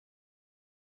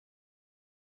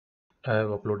I have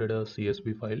uploaded a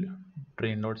CSV file,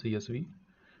 train.csv,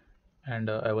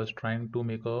 and I was trying to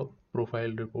make a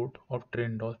profile report of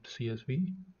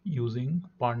train.csv using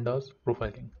Pandas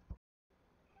profiling.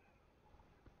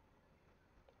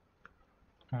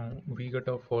 We get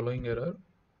a following error: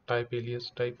 type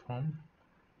alias type from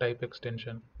type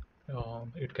extension.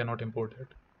 It cannot import it.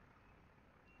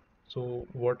 So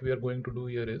what we are going to do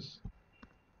here is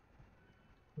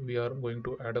we are going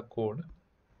to add a code: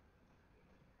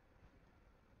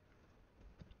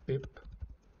 pip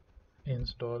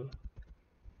install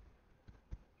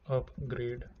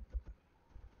upgrade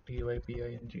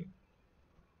typing.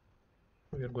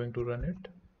 We are going to run it.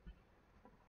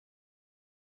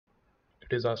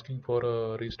 It is asking for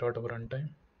a restart of runtime.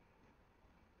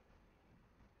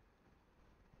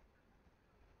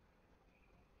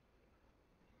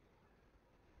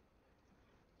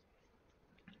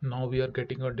 Now we are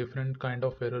getting a different kind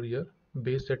of error here.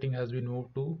 Base setting has been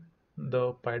moved to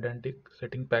the pydantic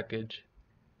setting package.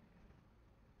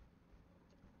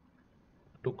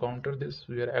 To counter this,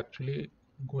 we are actually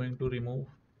going to remove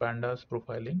pandas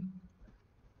profiling.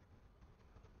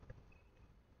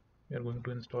 We are going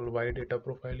to install y data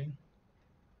profiling.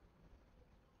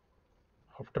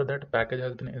 After that package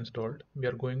has been installed, we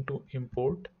are going to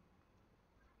import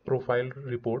profile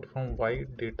report from y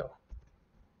data.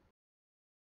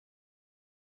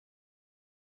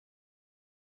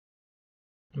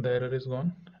 The error is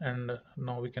gone, and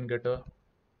now we can get a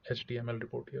HTML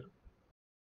report here.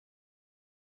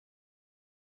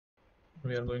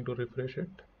 We are going to refresh it.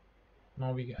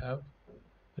 Now we have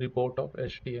report of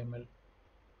HTML.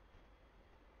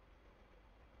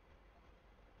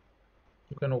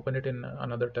 You can open it in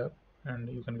another tab and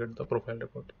you can get the profile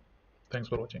report. Thanks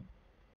for watching.